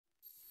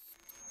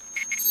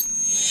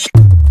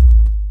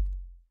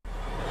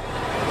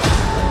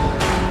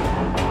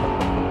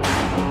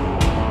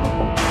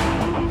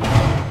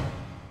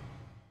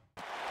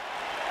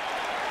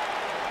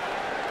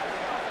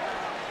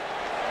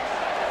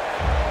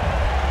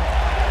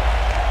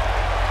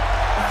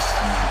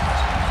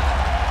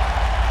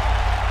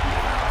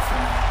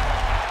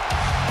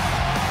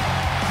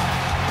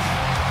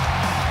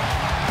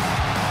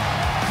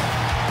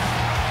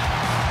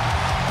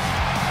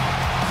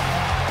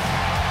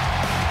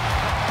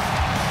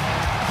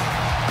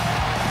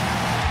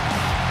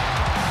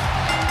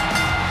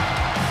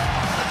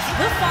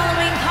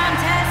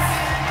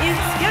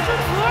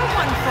scheduled for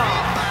one fall,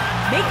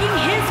 making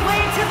his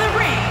way to the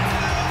ring,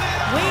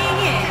 weighing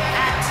in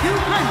at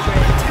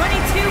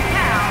 222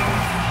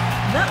 pounds,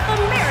 the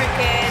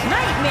American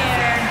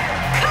Nightmare,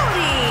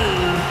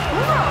 Cody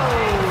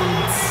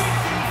Rhodes.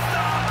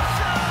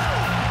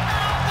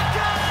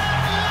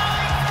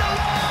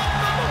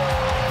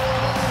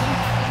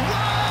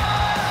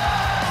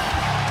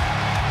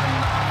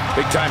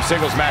 Big-time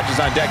singles matches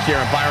on deck here.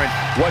 And Byron,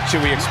 what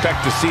should we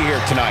expect to see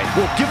here tonight?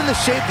 Well, given the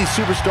shape these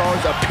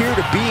superstars appear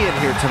to be in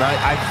here tonight,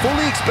 I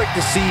fully expect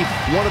to see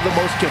one of the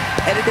most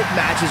competitive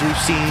matches we've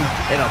seen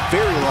in a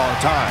very long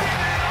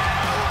time.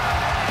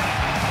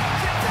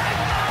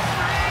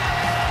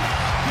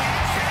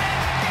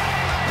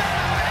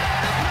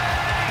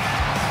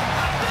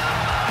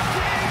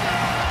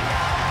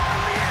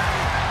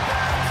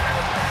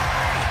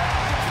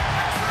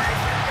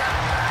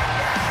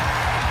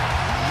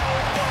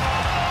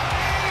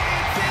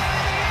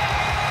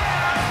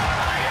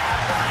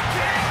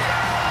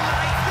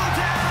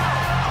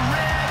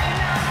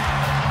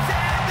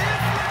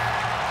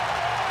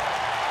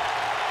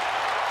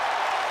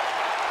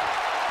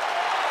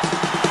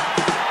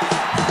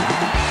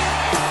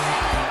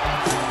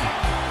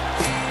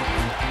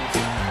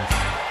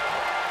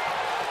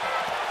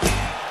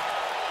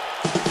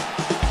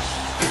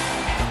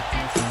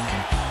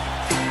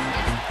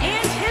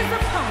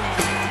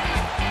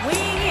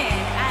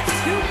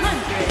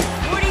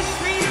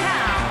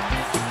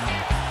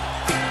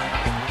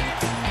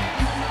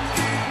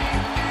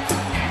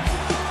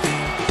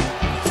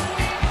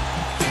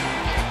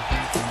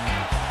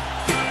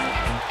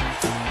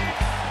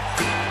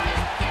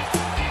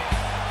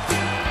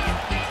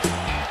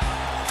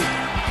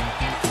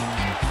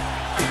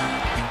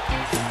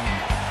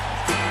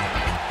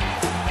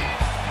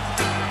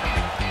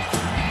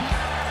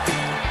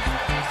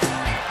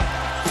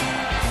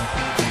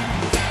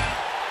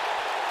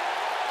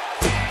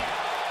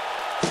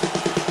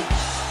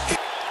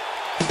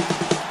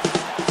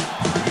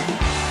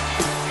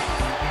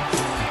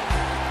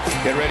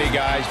 Get ready,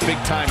 guys.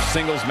 Big-time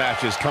singles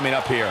matches coming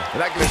up here.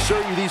 And I can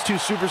assure you these two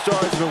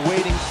superstars have been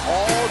waiting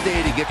all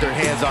day to get their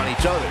hands on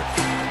each other.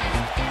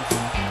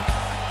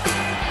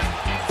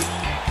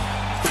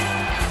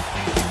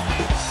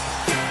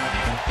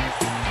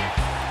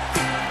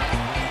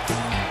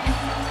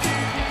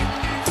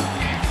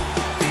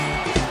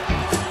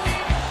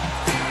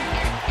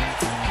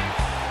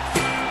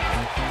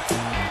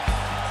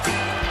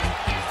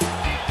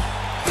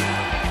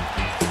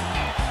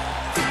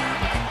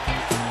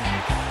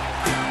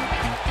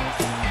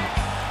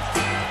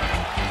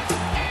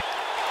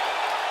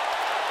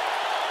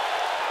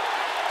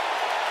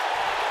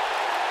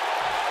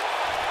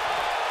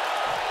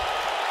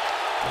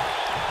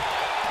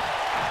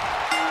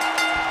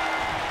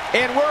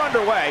 And we're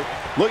underway.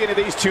 Looking at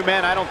these two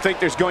men, I don't think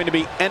there's going to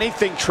be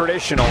anything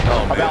traditional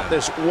about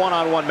this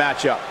one-on-one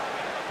matchup.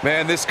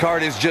 Man, this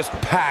card is just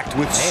packed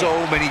with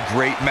so many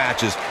great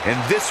matches, and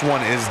this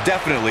one is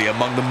definitely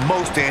among the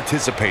most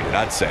anticipated,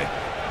 I'd say.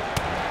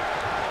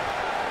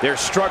 They're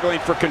struggling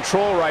for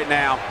control right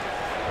now.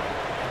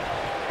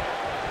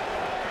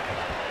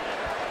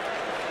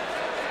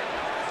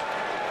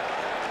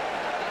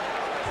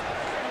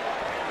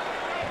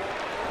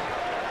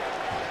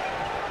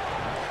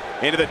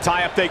 Into the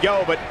tie-up they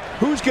go, but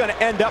who's going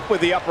to end up with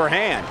the upper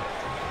hand?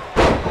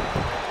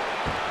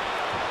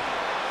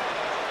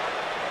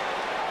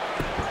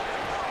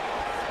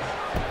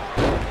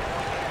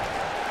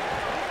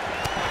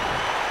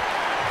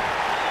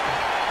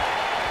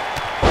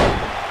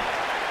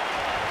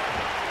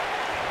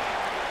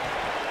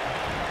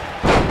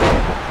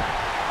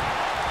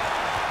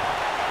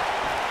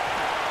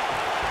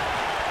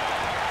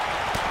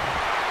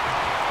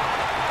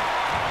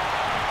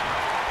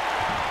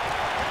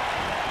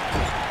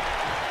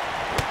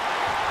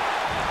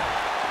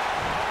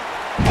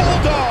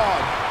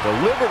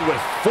 Delivered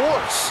with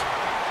force.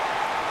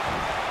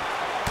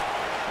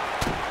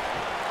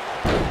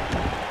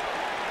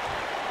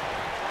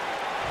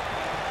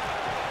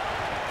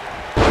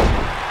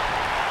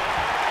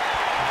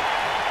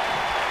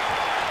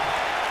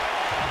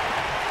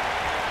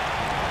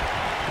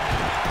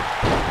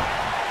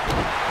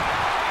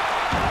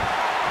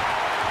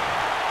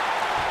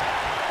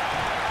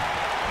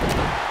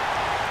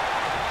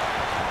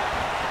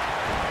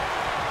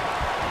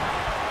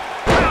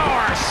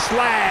 Power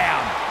slam.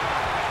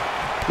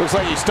 Looks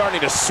like he's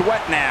starting to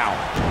sweat now.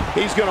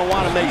 He's going to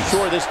want to make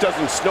sure this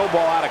doesn't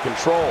snowball out of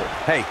control.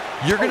 Hey,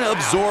 you're going to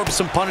absorb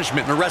some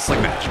punishment in a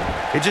wrestling match.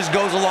 It just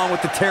goes along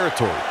with the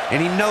territory, and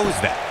he knows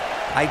that.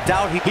 I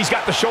doubt he's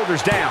got the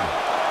shoulders down.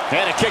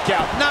 And a kick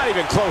out. Not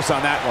even close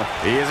on that one.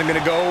 He isn't going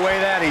to go away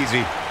that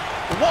easy.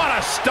 What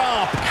a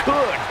stomp.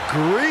 Good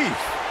grief.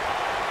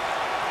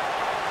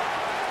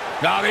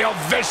 Now the old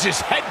vicious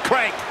head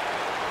crank.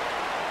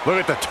 Look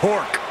at the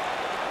torque.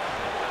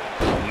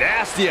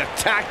 Nasty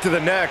attack to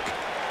the neck.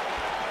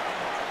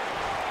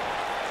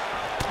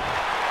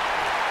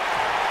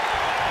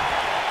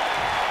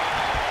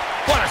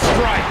 What a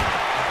strike.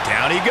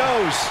 Down he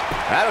goes.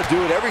 That'll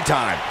do it every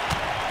time.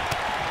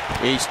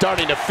 He's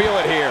starting to feel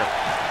it here.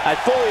 I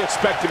fully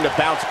expect him to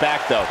bounce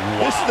back, though.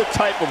 Wow. This is the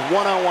type of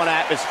one-on-one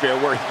atmosphere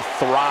where he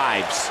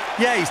thrives.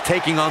 Yeah, he's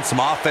taking on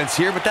some offense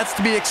here, but that's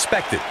to be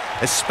expected,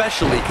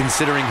 especially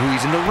considering who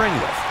he's in the ring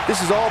with.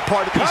 This is all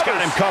part of... He's got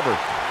him covered.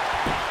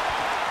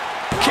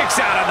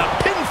 Kicks out on the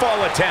pinfall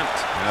attempt.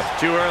 That's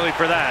too early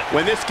for that.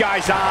 When this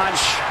guy's on,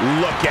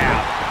 look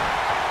out.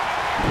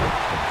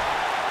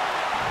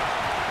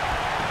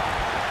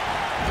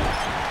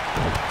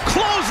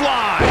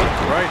 Clothesline!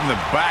 Right in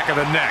the back of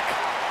the neck.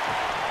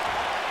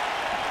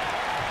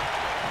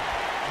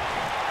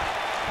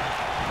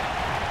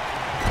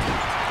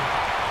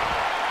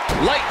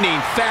 Lightning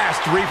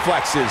fast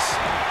reflexes.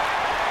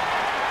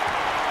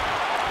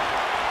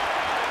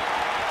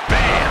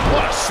 Bam!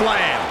 What a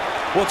slam!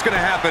 What's going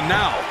to happen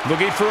now?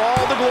 Looking for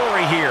all the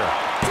glory here.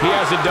 He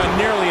hasn't done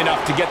nearly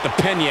enough to get the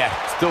pin yet.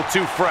 Still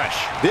too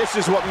fresh. This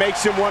is what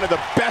makes him one of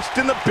the best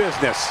in the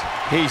business.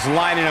 He's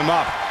lining him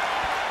up.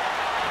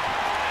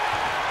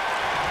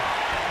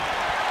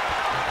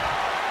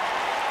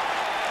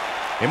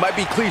 It might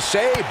be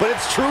cliche, but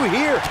it's true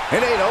here. It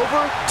ain't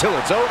over till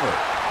it's over.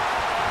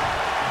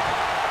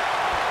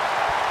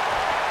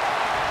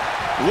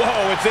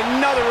 Whoa, it's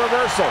another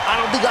reversal. I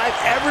don't think I've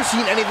ever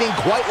seen anything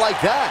quite like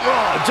that.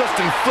 Oh, just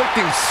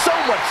inflicting so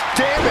much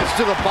damage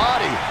to the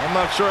body. I'm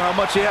not sure how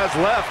much he has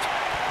left.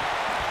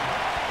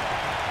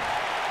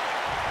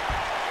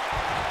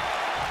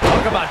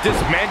 Talk about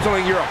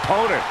dismantling your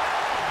opponent.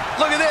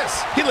 Look at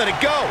this. He let it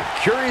go.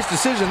 Curious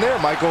decision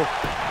there, Michael.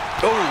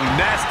 Oh,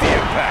 nasty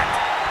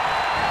impact.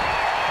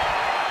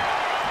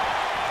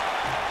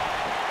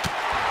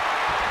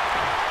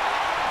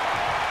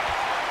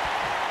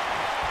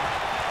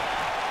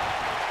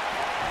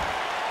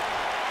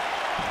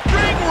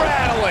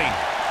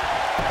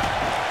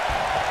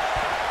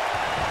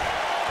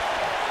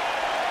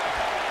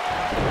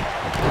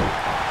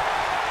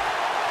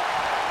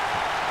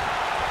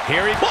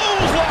 Here he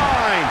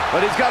clothesline,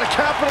 but he's got a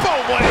capital.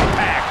 Oh, what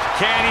impact!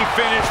 Can he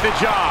finish the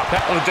job?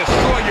 That will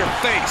destroy your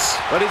face.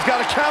 But he's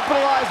got to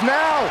capitalize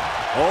now.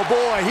 Oh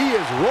boy, he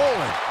is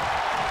rolling.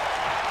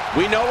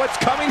 We know what's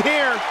coming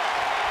here.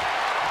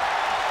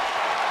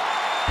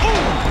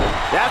 Ooh,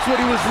 that's what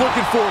he was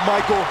looking for,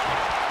 Michael.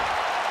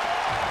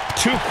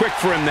 Too quick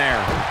for him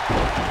there.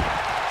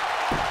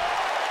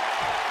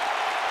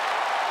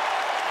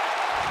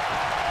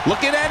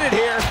 Looking at it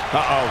here.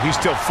 Uh-oh, he's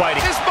still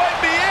fighting. This might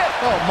be it.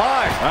 Oh,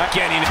 my.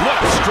 Getting what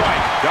a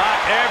strike. Got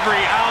every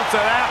ounce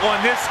of that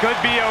one. This could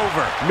be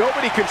over.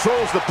 Nobody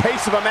controls the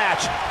pace of a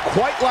match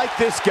quite like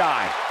this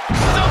guy.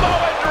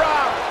 Samoa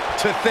drop.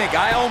 To think,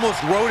 I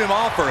almost wrote him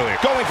off earlier.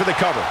 Going for the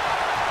cover.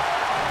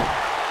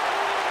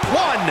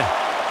 1,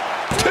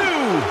 2.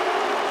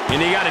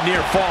 And he got a near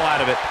fall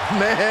out of it.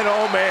 Man,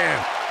 oh, man.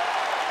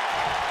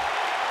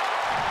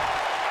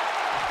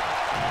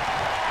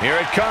 Here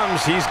it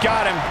comes. He's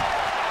got him.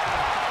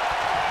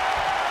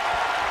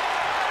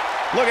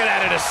 Looking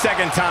at it a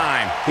second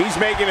time. He's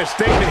making a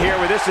statement here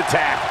with this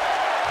attack.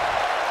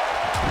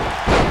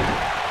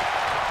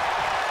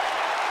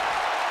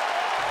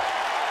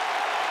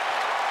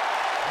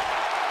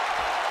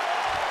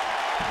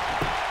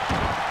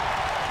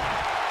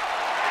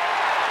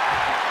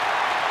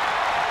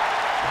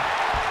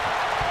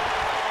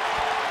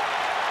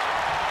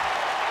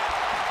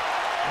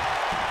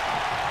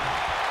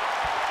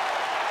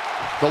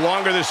 The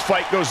longer this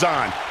fight goes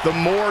on, the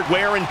more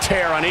wear and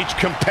tear on each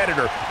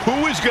competitor.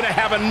 Who is going to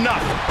have enough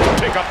to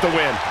pick up the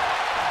win?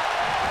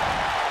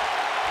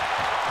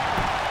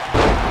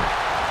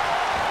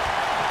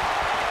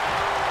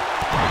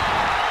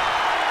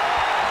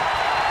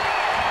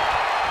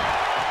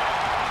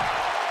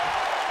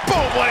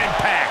 Boom, what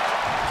impact!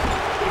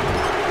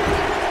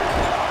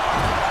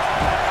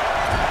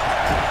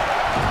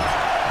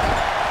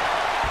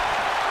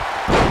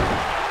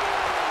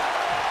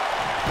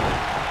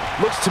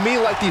 Looks to me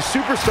like these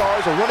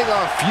superstars are running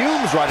on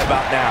fumes right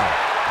about now.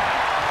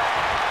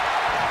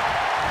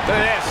 Look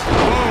at this.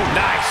 Boom,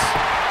 nice.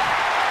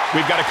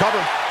 We've got a cover.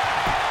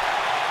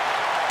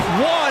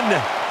 1,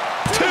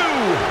 2.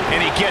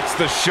 And he gets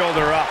the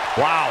shoulder up.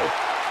 Wow.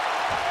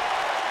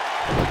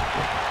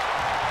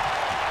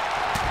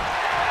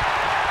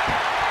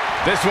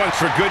 This one's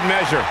for good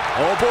measure.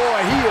 Oh, boy,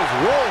 he is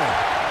rolling.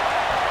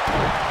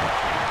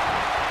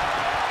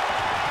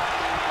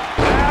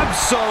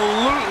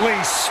 Absolutely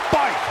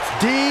spiked.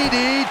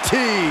 DDT.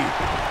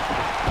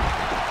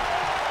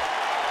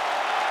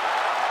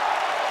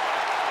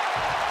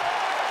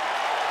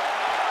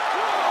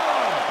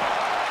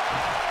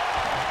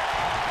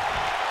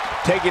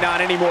 Taking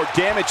on any more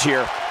damage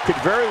here could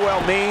very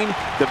well mean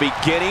the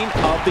beginning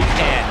of the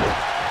end.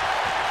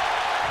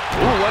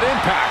 Ooh, what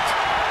impact.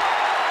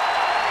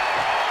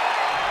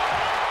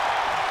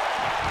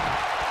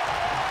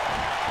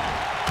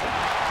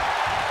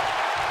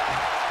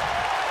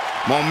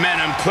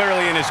 Momentum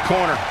clearly in his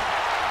corner.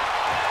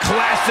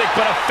 Classic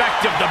but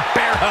effective, the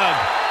bear hug.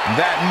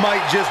 That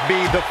might just be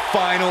the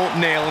final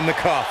nail in the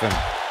coffin.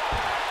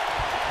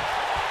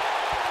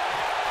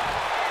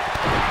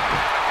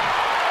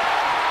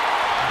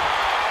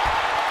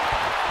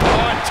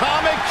 Oh,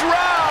 atomic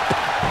drop.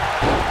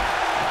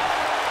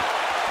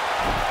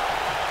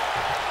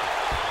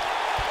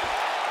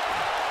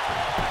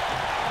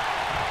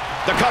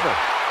 The cover.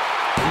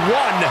 1,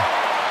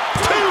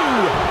 2.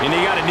 And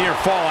he got a near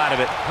fall out of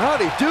it. How'd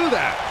he do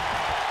that?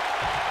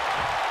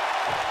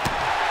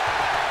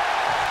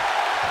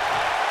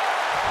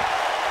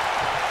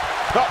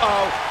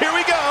 Uh-oh. Here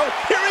we go.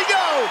 Here we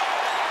go.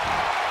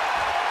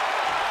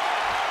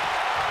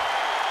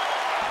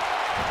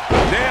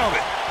 Nailed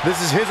it.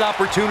 This is his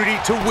opportunity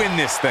to win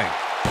this thing.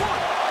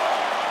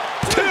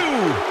 2.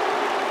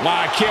 Wow,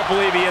 I can't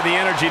believe he had the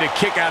energy to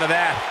kick out of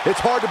that.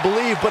 It's hard to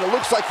believe, but it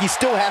looks like he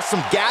still has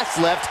some gas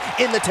left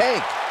in the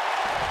tank.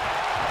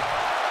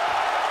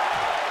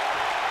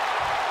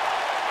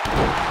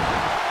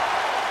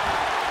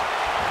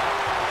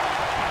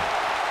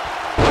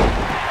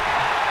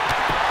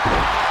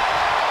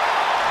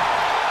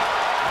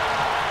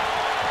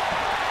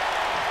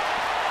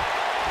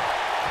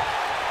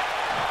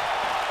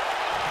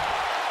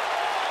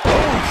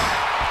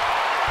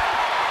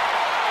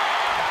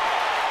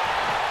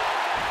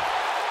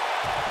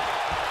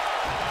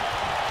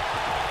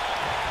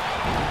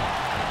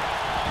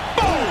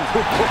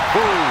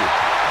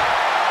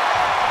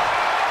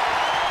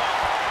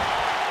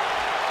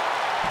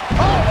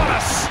 Oh, what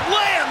a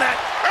slam that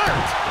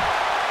hurt!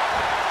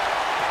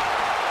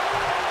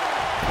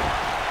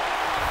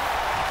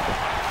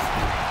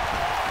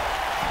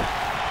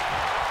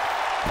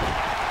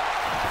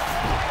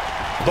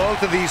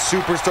 Both of these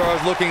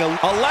superstars looking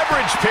A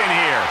leverage pin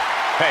here.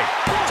 Hey,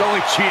 it's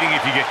only cheating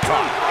if you get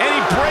caught. And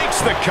he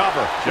breaks the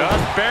cover.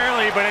 Just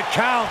barely, but it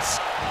counts.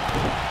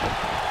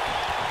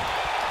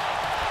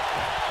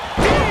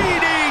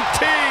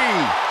 DDT!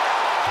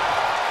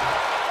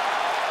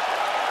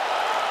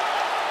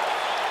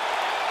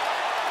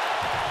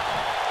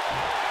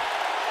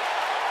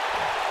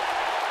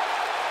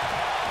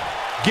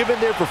 Given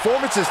their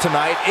performances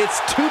tonight, it's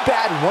too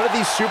bad one of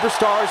these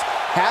superstars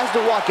has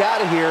to walk out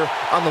of here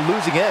on the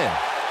losing end.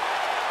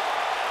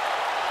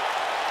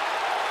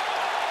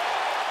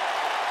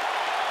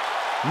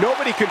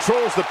 Nobody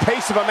controls the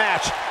pace of a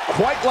match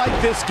quite like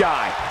this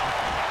guy.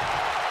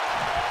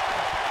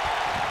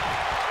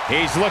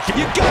 He's looking.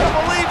 You gotta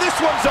believe this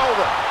one's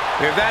over.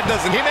 If that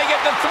doesn't... He may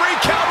get the 3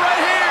 count right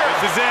here.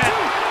 This is it.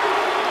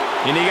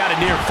 And he got a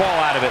near fall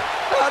out of it.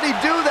 How'd he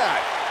do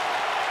that?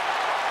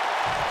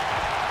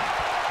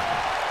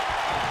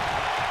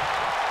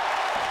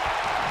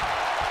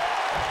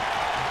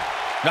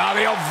 Now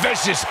the old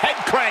vicious head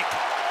crank.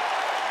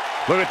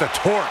 Look at the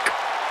torque.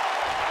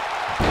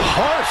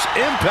 Harsh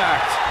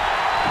impact.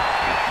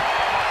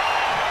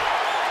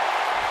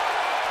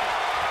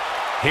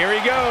 Here he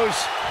goes.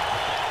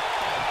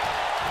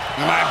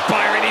 My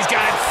Byron, he's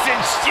got it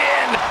cinched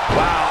in.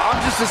 Wow,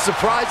 I'm just as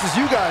surprised as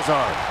you guys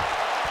are.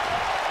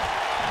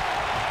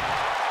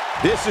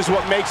 This is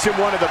what makes him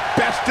one of the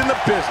best in the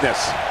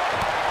business.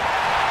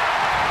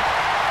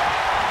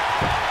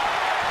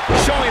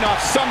 Showing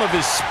off some of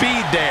his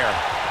speed there.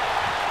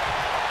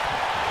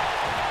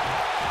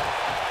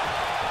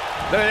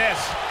 Look at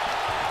this.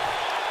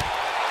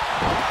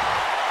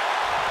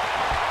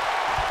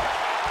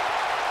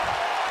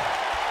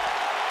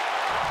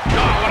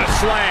 Oh, what a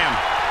slam.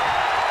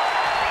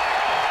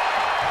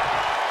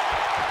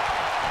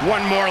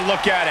 One more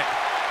look at it.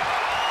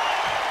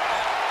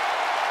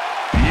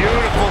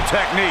 Beautiful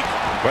technique.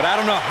 But I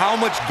don't know how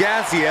much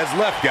gas he has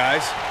left,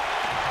 guys.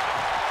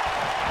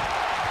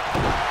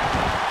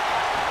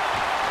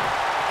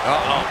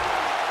 Uh-oh.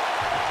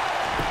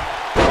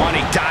 Oh, and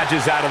he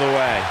dodges out of the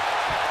way.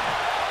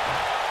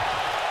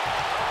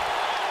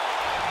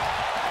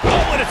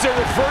 Oh, and it's a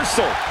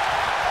reversal.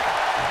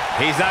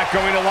 He's not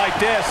going to like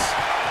this.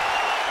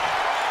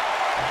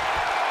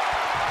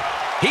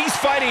 He's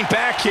fighting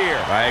back here.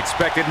 I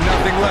expected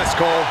nothing less,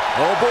 Cole.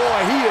 Oh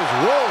boy, he is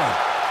rolling.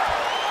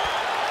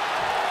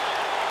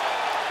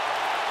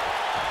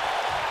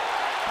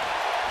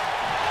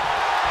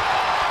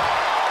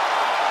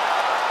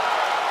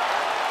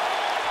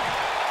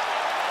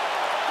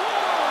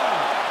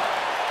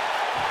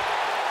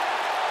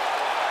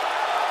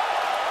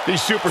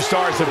 These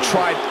superstars have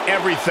tried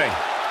everything.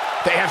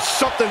 They have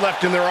something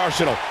left in their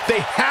arsenal. They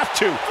have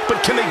to,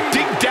 but can they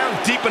dig down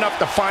deep enough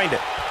to find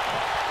it?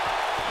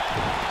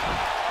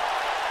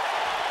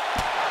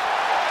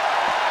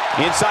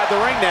 Inside the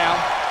ring now.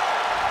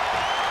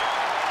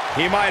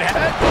 He might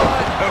have it.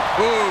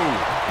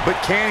 But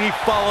can he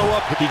follow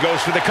up? He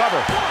goes for the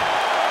cover.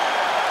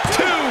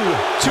 2.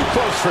 Too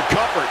close for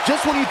comfort.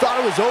 Just when you thought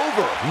it was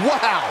over.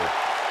 Wow.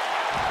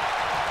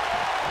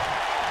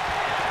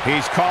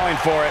 He's calling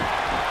for it.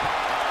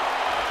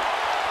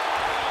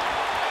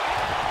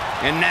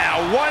 And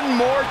now one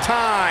more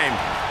time.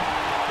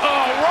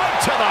 Oh, right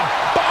to the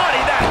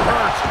body. That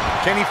hurt.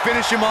 Can he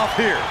finish him off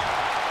here?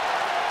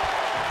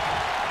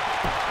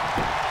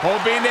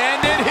 Hoping to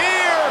end it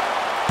here.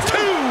 2.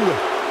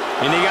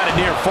 And he got a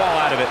near fall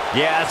out of it.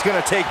 Yeah, it's going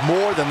to take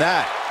more than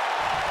that.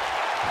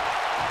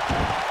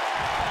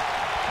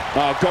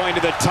 Oh, going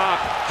to the top.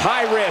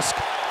 High risk.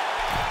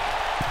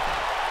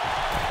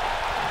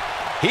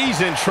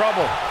 He's in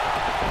trouble.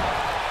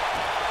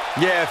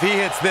 Yeah, if he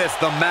hits this,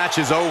 the match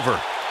is over.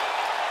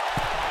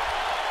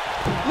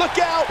 Look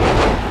out!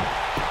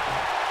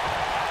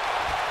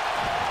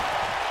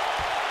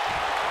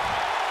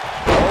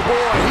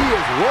 boy, he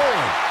is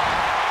rolling.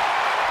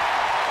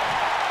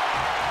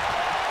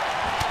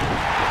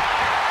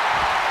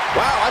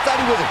 Wow, I thought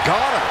he was a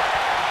goner.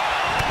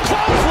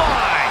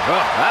 Clothesline!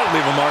 Oh, that'll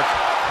leave a mark.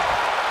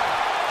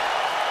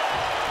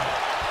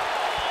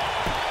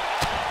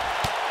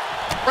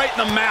 Right in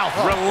the mouth.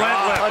 Oh,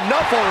 relentless. God.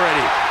 Enough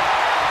already.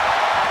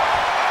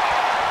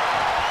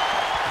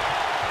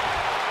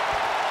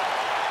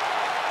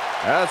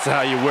 That's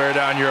how you wear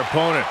down your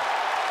opponent.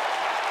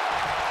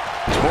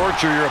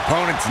 Torture your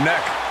opponent's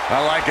neck. I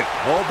like it.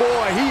 Oh,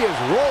 boy, he is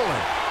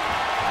rolling.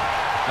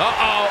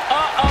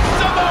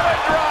 Samoa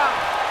drop.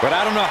 But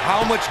I don't know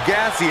how much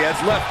gas he has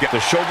left. The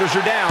shoulders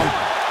are down.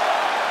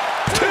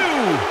 2,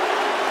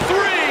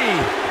 3.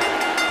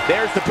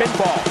 There's the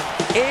pinfall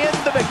and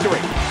the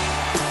victory.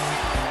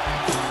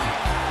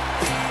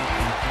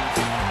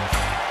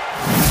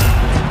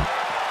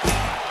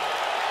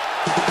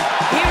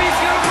 Here is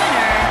your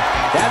winner.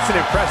 That's an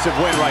impressive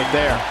win right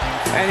there.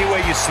 Any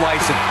way you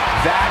slice it,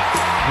 that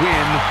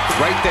win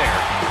right there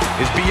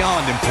is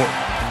beyond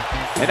important.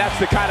 And that's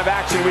the kind of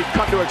action we've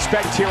come to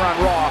expect here on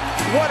Raw.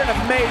 What an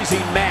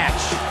amazing match.